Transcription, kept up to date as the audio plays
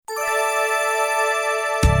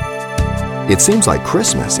It seems like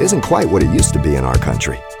Christmas isn't quite what it used to be in our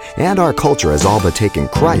country, and our culture has all but taken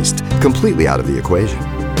Christ completely out of the equation.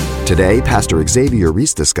 Today, Pastor Xavier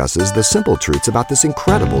Reese discusses the simple truths about this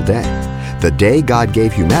incredible day, the day God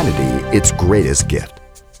gave humanity its greatest gift.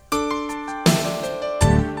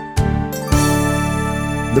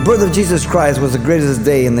 The birth of Jesus Christ was the greatest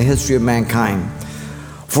day in the history of mankind.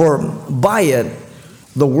 For by it,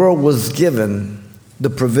 the world was given the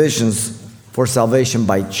provisions for salvation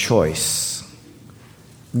by choice.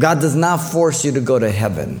 God does not force you to go to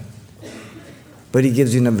heaven, but He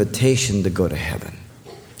gives you an invitation to go to heaven.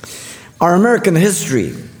 Our American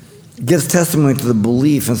history gives testimony to the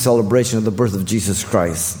belief and celebration of the birth of Jesus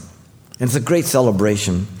Christ. And it's a great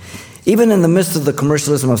celebration. Even in the midst of the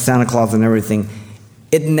commercialism of Santa Claus and everything,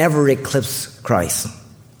 it never eclipsed Christ.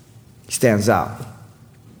 He stands out.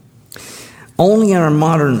 Only in our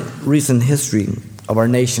modern recent history of our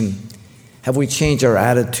nation have we changed our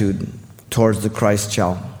attitude towards the Christ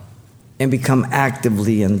child and become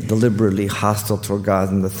actively and deliberately hostile toward God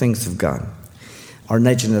and the things of God. Our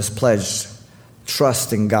nation has pledged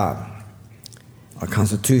trust in God. Our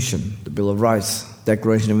Constitution, the Bill of Rights,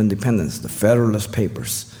 Declaration of Independence, the Federalist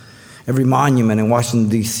Papers, every monument in Washington,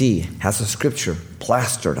 D.C. has a scripture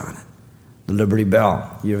plastered on it. The Liberty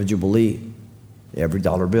Bell, Year of Jubilee, every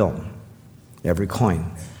dollar bill, every coin.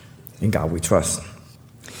 In God we trust.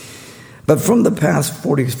 But from the past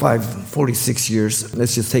 46 years,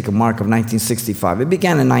 let's just take a mark of 1965. It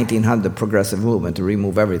began in 1900, the progressive movement to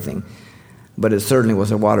remove everything. But it certainly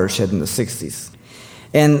was a watershed in the 60s.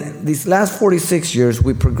 And these last 46 years,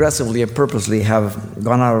 we progressively and purposely have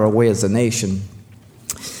gone out of our way as a nation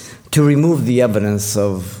to remove the evidence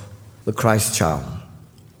of the Christ child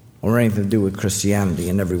or anything to do with Christianity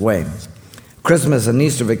in every way. Christmas and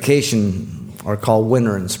Easter vacation are called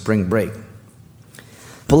winter and spring break.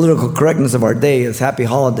 Political correctness of our day is happy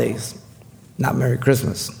holidays, not Merry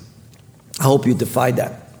Christmas. I hope you defy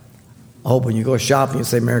that. I hope when you go shopping, you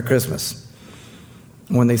say Merry Christmas.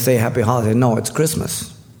 When they say happy holiday, no, it's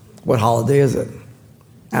Christmas. What holiday is it?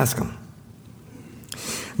 Ask them.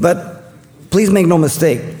 But please make no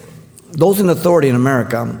mistake, those in authority in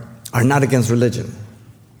America are not against religion.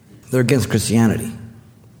 They're against Christianity.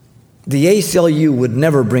 The ACLU would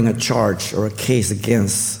never bring a charge or a case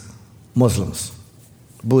against Muslims,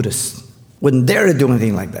 Buddhists. Wouldn't dare to do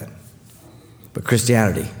anything like that. But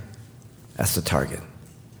Christianity, that's the target.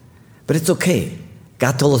 But it's okay.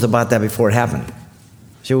 God told us about that before it happened.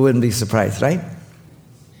 So we wouldn't be surprised, right?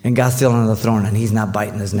 And God's still on the throne, and He's not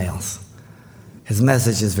biting His nails. His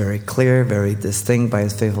message is very clear, very distinct by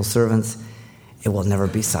His faithful servants. It will never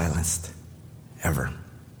be silenced, ever.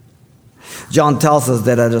 John tells us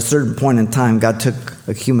that at a certain point in time, God took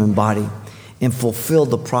a human body and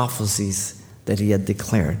fulfilled the prophecies that He had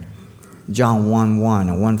declared. John 1:1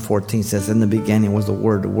 and 1:14 says, in the beginning was the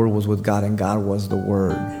Word was with God, and God was the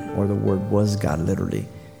Word, or the Word was God, literally.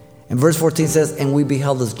 And verse 14 says, and we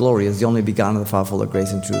beheld His glory as the only begotten of the Father, full of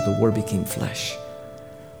grace and truth. The Word became flesh.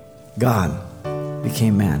 God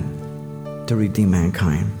became man to redeem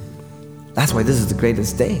mankind. That's why this is the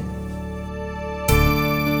greatest day.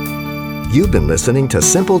 You've been listening to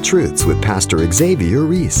Simple Truths with Pastor Xavier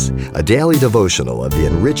Reese, a daily devotional of the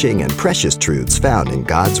enriching and precious truths found in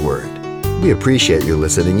God's Word. We appreciate you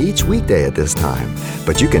listening each weekday at this time,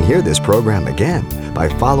 but you can hear this program again by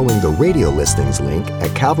following the radio listings link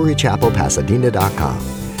at CalvaryChapelPasadena.com.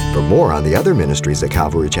 For more on the other ministries at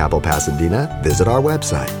Calvary Chapel Pasadena, visit our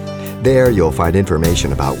website. There you'll find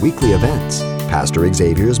information about weekly events, Pastor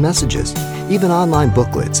Xavier's messages, even online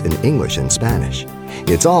booklets in English and Spanish.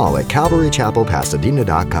 It's all at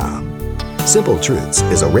CalvaryChapelPasadena.com. Simple Truths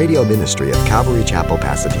is a radio ministry of Calvary Chapel,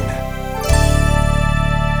 Pasadena.